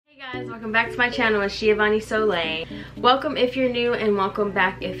Guys, welcome back to my channel. It's Giavianni.Soliet. Welcome if you're new and welcome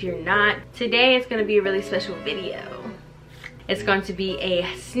back if you're not. Today is going to be a really special video. It's going to be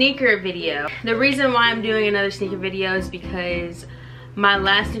a sneaker video. The reason why I'm doing another sneaker video is because my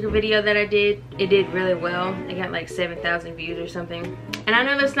last sneaker video that I did, it did really well. It got like 7,000 views or something. And I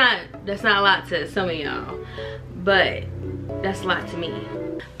know that's not a lot to some of y'all, but that's a lot to me.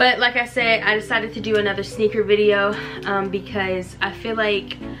 But like I said, I decided to do another sneaker video because I feel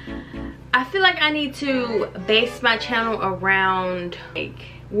like I need to base my channel around like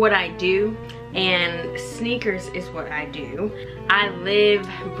what I do, and sneakers is what I do. I live,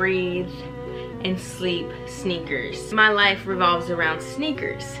 breathe, and sleep sneakers. My life revolves around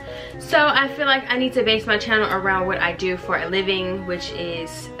sneakers. So I feel like I need to base my channel around what I do for a living, which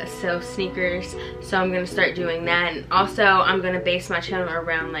is sell sneakers. So I'm gonna start doing that, and also I'm gonna base my channel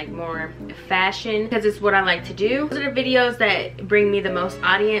around like more fashion because it's what I like to do. Those are the videos that bring me the most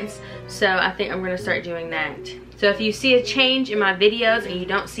audience, so I think I'm gonna start doing that. So if you see a change in my videos and you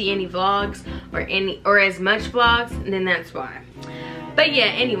don't see any vlogs or as much vlogs, then that's why. But yeah,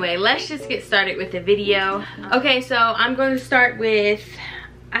 anyway, let's just get started with the video. Okay, so I'm going to start with,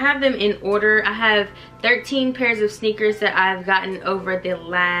 I have them in order. I have 13 pairs of sneakers that I've gotten over the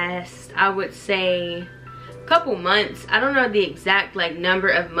last, I would say, couple months. I don't know the exact like number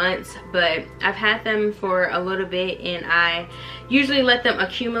of months, but I've had them for a little bit, and I usually let them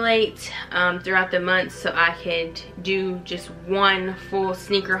accumulate throughout the months so I could do just one full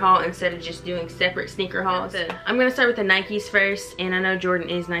sneaker haul instead of just doing separate sneaker hauls. I'm gonna start with the Nikes first, and I know Jordan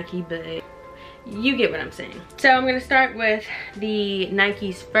is Nike, but you get what I'm saying. So I'm gonna start with the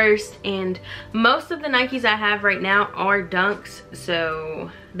Nikes first, and most of the Nikes I have right now are Dunks, so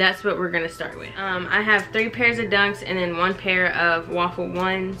that's what we're gonna start with. I have 3 pairs of Dunks and then 1 pair of Waffle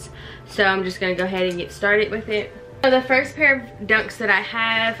 1s, so I'm just gonna go ahead and get started with it. So the first pair of Dunks that I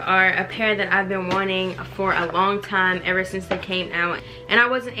have are a pair that I've been wanting for a long time, ever since they came out, and I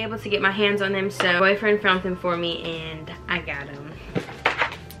wasn't able to get my hands on them, so my boyfriend found them for me and I got them.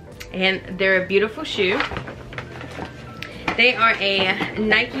 And they're a beautiful shoe. They are a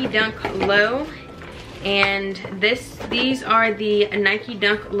Nike Dunk Low, and these are the Nike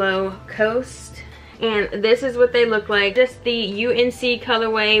Dunk Low Coast, and this is what they look like. Just the UNC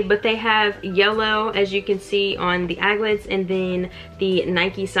colorway, but they have yellow, as you can see, on the aglets, and then the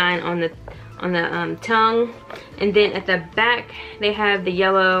Nike sign on the tongue, and then at the back they have the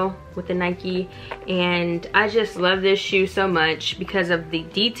yellow with the Nike. And I just love this shoe so much because of the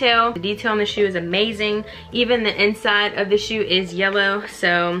detail. The detail on the shoe is amazing. Even the inside of the shoe is yellow,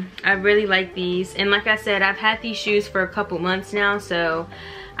 so I really like these. And like I said, I've had these shoes for a couple months now, so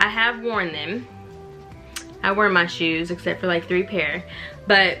I have worn them. I wear my shoes except for like 3 pair,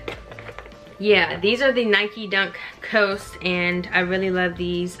 but yeah, these are the Nike Dunk Coast, and I really love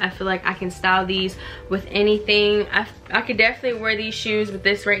these. I feel like I can style these with anything. I could definitely wear these shoes with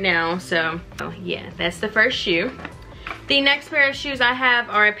this right now, so yeah, that's the first shoe. The next pair of shoes I have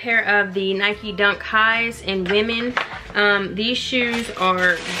are a pair of the Nike Dunk Highs in women. These shoes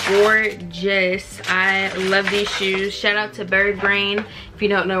are gorgeous. I love these shoes. Shout out to Bird Brain. If you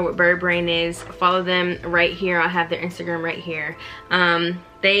don't know what Bird Brain is, follow them right here. I'll have their Instagram right here.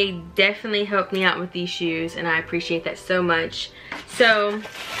 They definitely helped me out with these shoes, and I appreciate that so much. So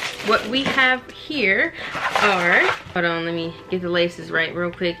what we have here are, hold on, let me get the laces right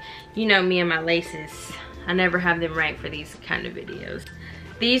real quick. You know me and my laces, I never have them right for these kind of videos.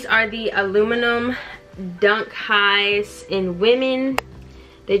 These are the aluminum Dunk Highs in women.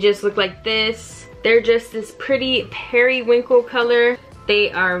 They just look like this. They're just this pretty periwinkle color.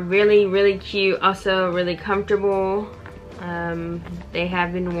 They are really, really cute, also really comfortable. They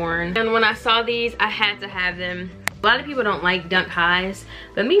have been worn, and when I saw these, I had to have them. A lot of people don't like Dunk Highs,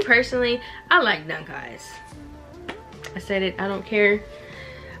 but me personally, I like Dunk Highs. I said it, I don't care.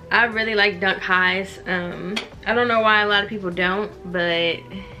 I really like Dunk Highs. I don't know why a lot of people don't, but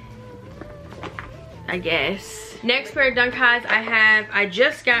I guess. Next pair of Dunk Highs I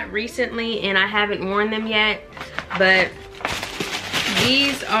just got recently, and I haven't worn them yet, but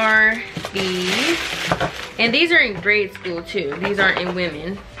these are the, and these are in grade school too. These aren't in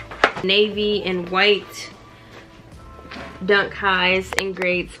women. Navy and white Dunk Highs in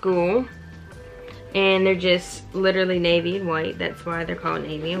grade school. And they're just literally navy and white. That's why they're called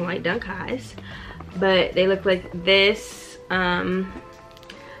navy and white Dunk Highs. But they look like this. I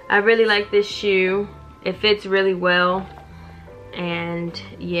really like this shoe. It fits really well. And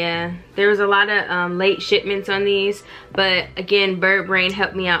yeah, there was a lot of late shipments on these, but again, Bird Brain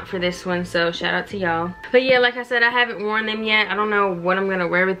helped me out for this one, so shout out to y'all. But yeah, like I said, I haven't worn them yet. I don't know what I'm gonna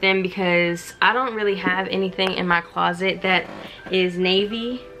wear with them because I don't really have anything in my closet that is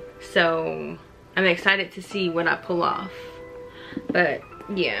navy. So I'm excited to see what I pull off. But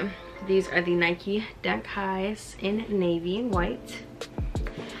yeah, these are the Nike Dunk Highs in navy and white.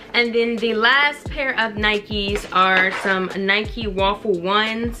 And then the last pair of Nikes are some Nike Waffle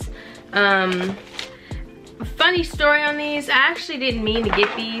 1s. Funny story on these, I actually didn't mean to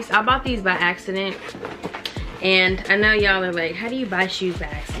get these. I bought these by accident. And I know y'all are like, how do you buy shoes by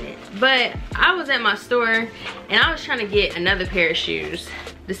accident? But I was at my store and I was trying to get another pair of shoes.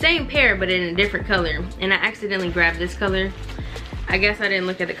 The same pair but in a different color. And I accidentally grabbed this color. I guess I didn't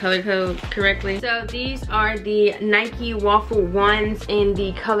look at the color code correctly. So these are the Nike Waffle 1s in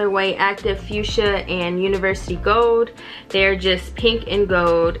the colorway Active Fuchsia and University Gold. They're just pink and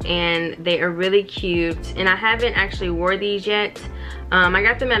gold and they are really cute. And I haven't actually wore these yet. I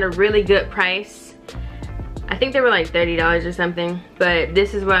got them at a really good price. I think they were like $30 or something. But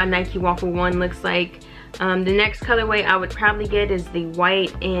this is what a Nike Waffle 1 looks like. The next colorway I would probably get is the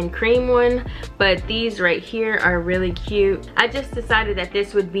white and cream one, but these right here are really cute. I just decided that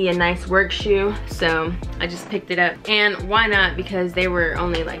this would be a nice work shoe, so I just picked it up. And why not, because they were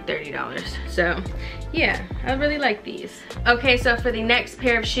only like $30. So yeah, I really like these. Okay, so for the next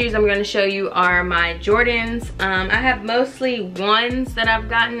pair of shoes I'm going to show you are my Jordans. I have mostly ones that I've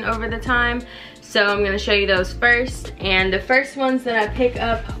gotten over the time. So I'm gonna show you those first. And the first ones that I pick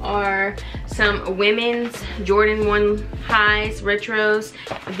up are some women's Jordan 1 highs, retros.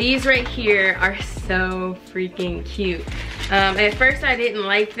 These right here are so freaking cute. At first I didn't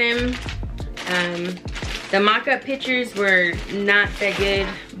like them. The mock-up pictures were not that good,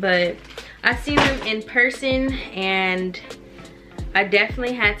 but I seen them in person and I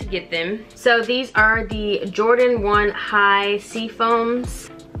definitely had to get them. So these are the Jordan 1 high Seafoams.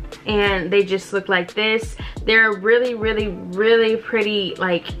 And they just look like this. They're really pretty,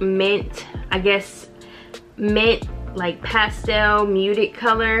 like mint, I guess mint, like pastel muted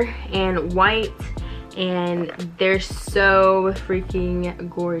color and white, and they're so freaking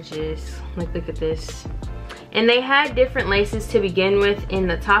gorgeous. Like, look at this. And they had different laces to begin with in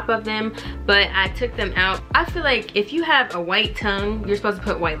the top of them, but I took them out. I feel like if you have a white tongue, you're supposed to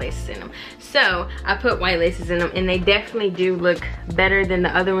put white laces in them. So I put white laces in them, and they definitely do look better than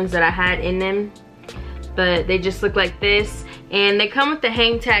the other ones that I had in them. But they just look like this, and they come with the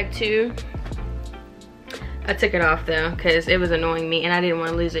hang tag too. I took it off though, because it was annoying me and I didn't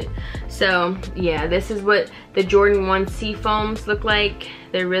want to lose it. So yeah, this is what the Jordan 1 Seafoams look like.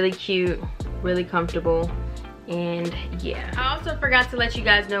 They're really cute, really comfortable. And yeah, I also forgot to let you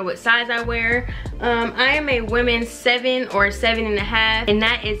guys know what size I wear. I am a women's 7 or 7.5, and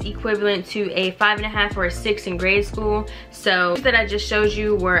that is equivalent to a 5.5 or a 6 in grade school. So that I just showed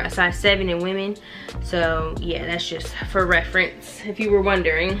you were a size 7 in women. So yeah, that's just for reference if you were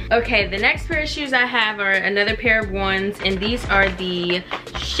wondering. Okay, the next pair of shoes I have are another pair of ones, and these are the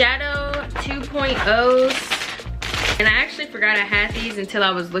Shadow 2.0s. And I actually forgot I had these until I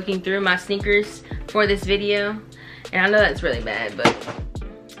was looking through my sneakers for this video. And I know that's really bad,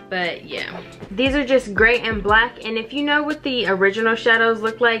 but yeah. These are just gray and black, and if you know what the original Shadows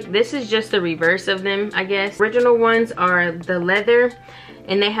look like, this is just the reverse of them, I guess. Original ones are the leather,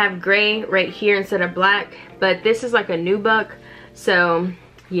 and they have gray right here instead of black, but this is like a nubuck. So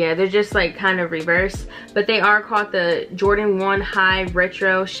yeah, they're just like kind of reverse, but they are called the Jordan 1 High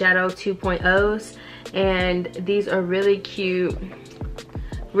Retro Shadow 2.0s. And these are really cute,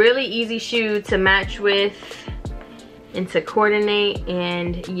 really easy shoe to match with and to coordinate.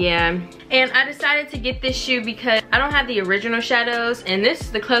 And yeah, and I decided to get this shoe because I don't have the original Shadows, and this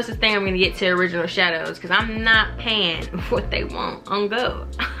is the closest thing I'm gonna get to original Shadows, because I'm not paying what they want on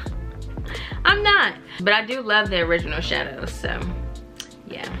gold. I'm not, but I do love the original Shadows. So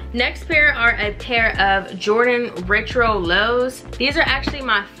yeah. Next pair are a pair of Jordan Retro Lows. These are actually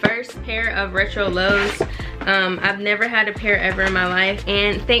my first pair of Retro Lows. I've never had a pair ever in my life,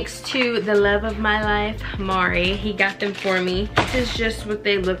 and thanks to the love of my life, Mari, he got them for me. This is just what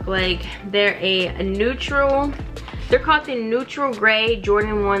they look like. They're a neutral, they're called the neutral gray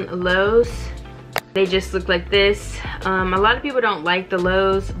Jordan 1 Lows. They just look like this. A lot of people don't like the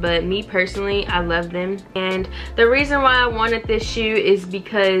lows, but me personally, I love them. And the reason why I wanted this shoe is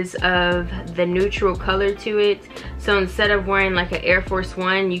because of the neutral color to it. So instead of wearing like an Air Force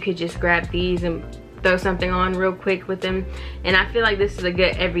One, you could just grab these and throw something on real quick with them. And I feel like this is a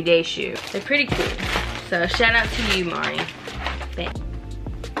good everyday shoe. They're pretty cool. So shout out to you, Mari. Thanks.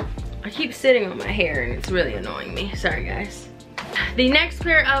 I keep sitting on my hair and it's really annoying me. Sorry, guys. The next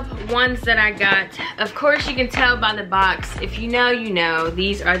pair of ones that I got, of course you can tell by the box. If you know, you know.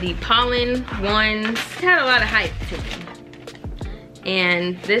 These are the Pollen ones. Had a lot of hype to them.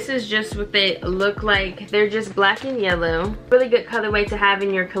 And this is just what they look like. They're just black and yellow. Really good colorway to have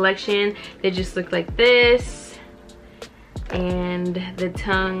in your collection. They just look like this. And the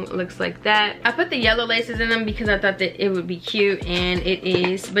tongue looks like that. I put the yellow laces in them because I thought that it would be cute, and it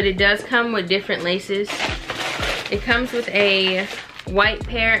is. But it does come with different laces. It comes with a white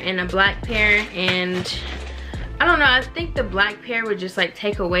pair and a black pair, and I don't know, I think the black pair would just like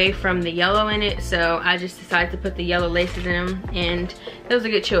take away from the yellow in it, so I just decided to put the yellow laces in them, and it was a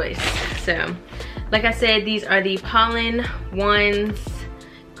good choice. So like I said, these are the Pollen ones,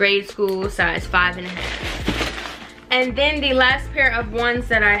 grade school, size 5.5. And then the last pair of ones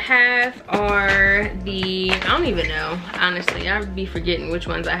that I have are the, I don't even know, honestly, I'd be forgetting which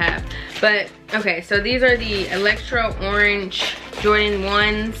ones I have. But okay, so these are the Electro Orange Jordan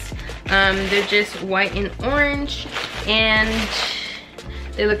 1s. They're just white and orange, and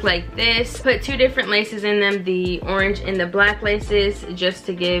they look like this. Put 2 different laces in them, the orange and the black laces, just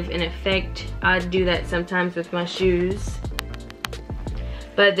to give an effect. I do that sometimes with my shoes.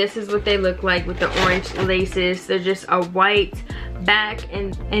 But this is what they look like with the orange laces. They're just a white back,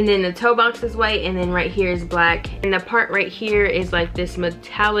 and then the toe box is white, and then right here is black. And the part right here is like this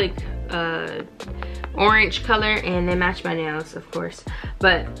metallic orange color, and they match my nails, of course.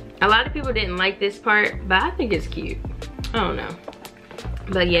 But a lot of people didn't like this part, but I think it's cute. I don't know.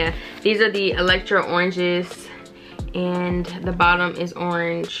 But yeah, these are the Electro Oranges, and the bottom is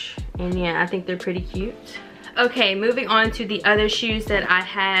orange. And yeah, I think they're pretty cute. Okay, moving on to the other shoes that I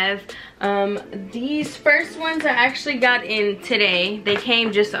have. These first ones I actually got in today. They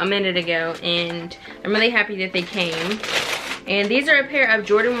came just a minute ago, and I'm really happy that they came. And these are a pair of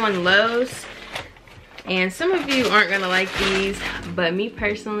Jordan 1 lows. And some of you aren't gonna like these, but me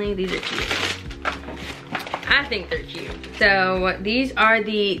personally, these are cute. I think they're cute. So these are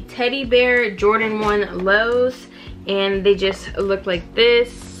the Teddy Bear Jordan 1 lows, and they just look like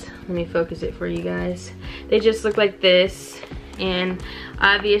this. Let me focus it for you guys. They just look like this, and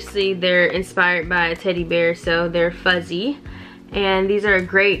obviously they're inspired by a teddy bear, so they're fuzzy. And these are a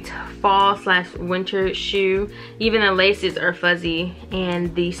great fall/winter shoe. Even the laces are fuzzy,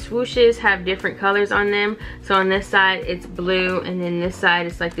 and the swooshes have different colors on them. So on this side it's blue, and then this side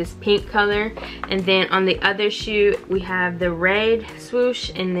it's like this pink color. And then on the other shoe we have the red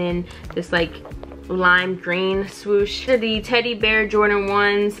swoosh, and then this like lime green swoosh. For the Teddy Bear Jordan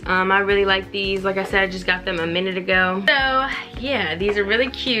 1s, I really like these. Like I said, I just got them a minute ago. So yeah, these are really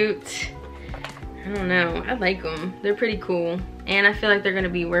cute. I don't know, I like them. They're pretty cool, and I feel like they're gonna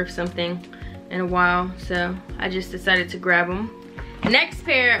be worth something in a while, so I just decided to grab them. The next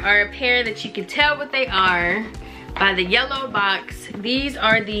pair are a pair that you can tell what they are by the yellow box. These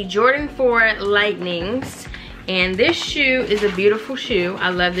are the Jordan 4 Lightnings, and this shoe is a beautiful shoe.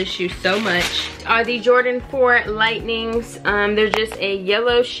 I love this shoe so much. Are the Jordan 4 Lightnings. They're just a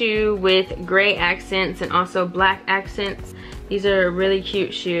yellow shoe with gray accents and also black accents. These are a really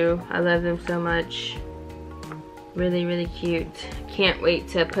cute shoe. I love them so much. Really, really cute. Can't wait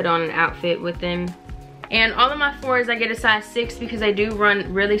to put on an outfit with them. And all of my 4s, I get a size 6 because I do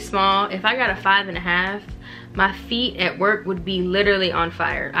run really small. If I got a 5.5, my feet at work would be literally on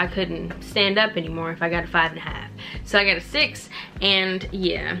fire. I couldn't stand up anymore if I got a 5.5. So I got a 6, and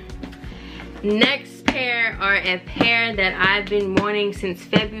yeah. Next pair are a pair that I've been wanting since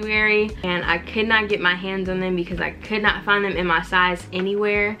February, and I could not get my hands on them because I could not find them in my size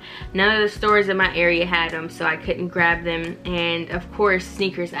anywhere. None of the stores in my area had them, so I couldn't grab them. And of course,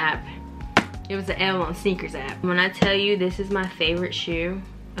 Sneakers app. It was an L on Sneakers app. When I tell you this is my favorite shoe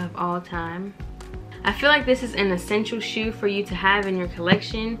of all time, I feel like this is an essential shoe for you to have in your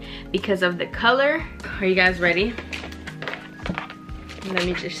collection because of the color. Are you guys ready? Let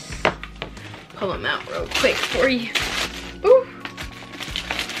me just pull them out real quick for you. Ooh.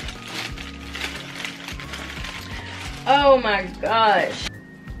 Oh my gosh.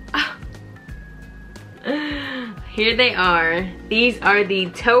 Ah. Here they are. These are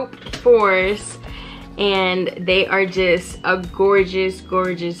the taupe 4s, and they are just a gorgeous,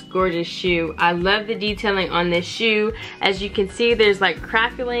 gorgeous, gorgeous shoe. I love the detailing on this shoe. As you can see, there's like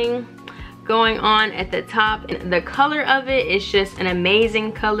crackling going on at the top, and the color of it is just an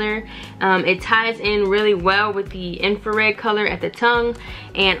amazing color. It ties in really well with the infrared color at the tongue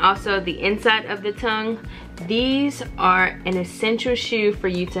and also the inside of the tongue. These are an essential shoe for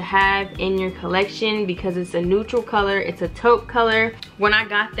you to have in your collection because it's a neutral color, it's a taupe color. When I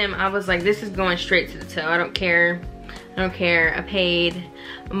got them, I was like, this is going straight to the toe. I don't care. I paid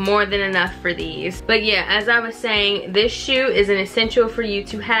more than enough for these. But yeah, as I was saying, this shoe is an essential for you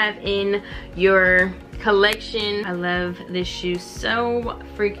to have in your collection. I love this shoe so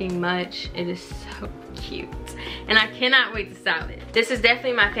freaking much. It is so cute. and I cannot wait to style it. This is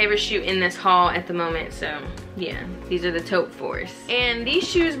definitely my favorite shoe in this haul at the moment, so yeah, these are the taupe 4s. And these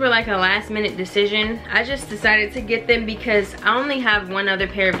shoes were like a last minute decision. I just decided to get them because I only have one other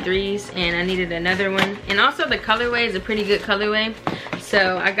pair of 3s and I needed another one. And also the colorway is a pretty good colorway.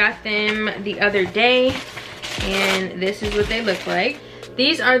 So I got them the other day and this is what they look like.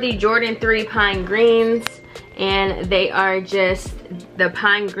 These are the Jordan 3 Pine Greens, and they are just the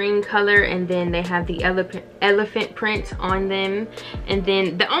pine green color, and then they have the elephant print on them. And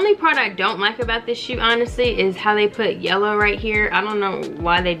then the only part I don't like about this shoe, honestly, is how they put yellow right here. I don't know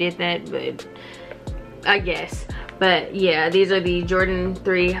why they did that, but I guess. But yeah, these are the Jordan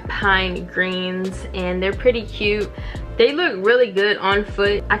 3 Pine Greens, and they're pretty cute. They look really good on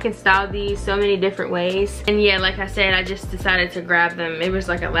foot. I can style these so many different ways. And yeah, like I said, I just decided to grab them. It was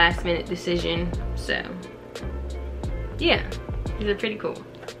like a last minute decision, so yeah, these are pretty cool.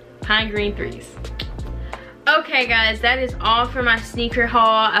 Pine green 3s. Okay guys, that is all for my sneaker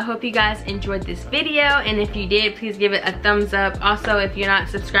haul. I hope you guys enjoyed this video, and if you did, please give it a thumbs up. Also, if you're not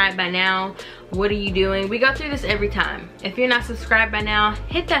subscribed by now, what are you doing? We go through this every time. If you're not subscribed by now,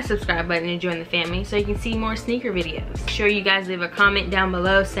 hit that subscribe button and join the family so you can see more sneaker videos. Make sure you guys leave a comment down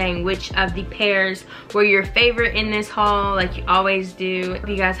below saying which of the pairs were your favorite in this haul, like you always do. Hope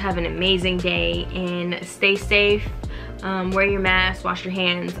you guys have an amazing day and stay safe. Wear your mask, wash your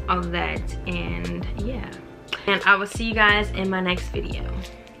hands, all of that, and yeah. And I will see you guys in my next video.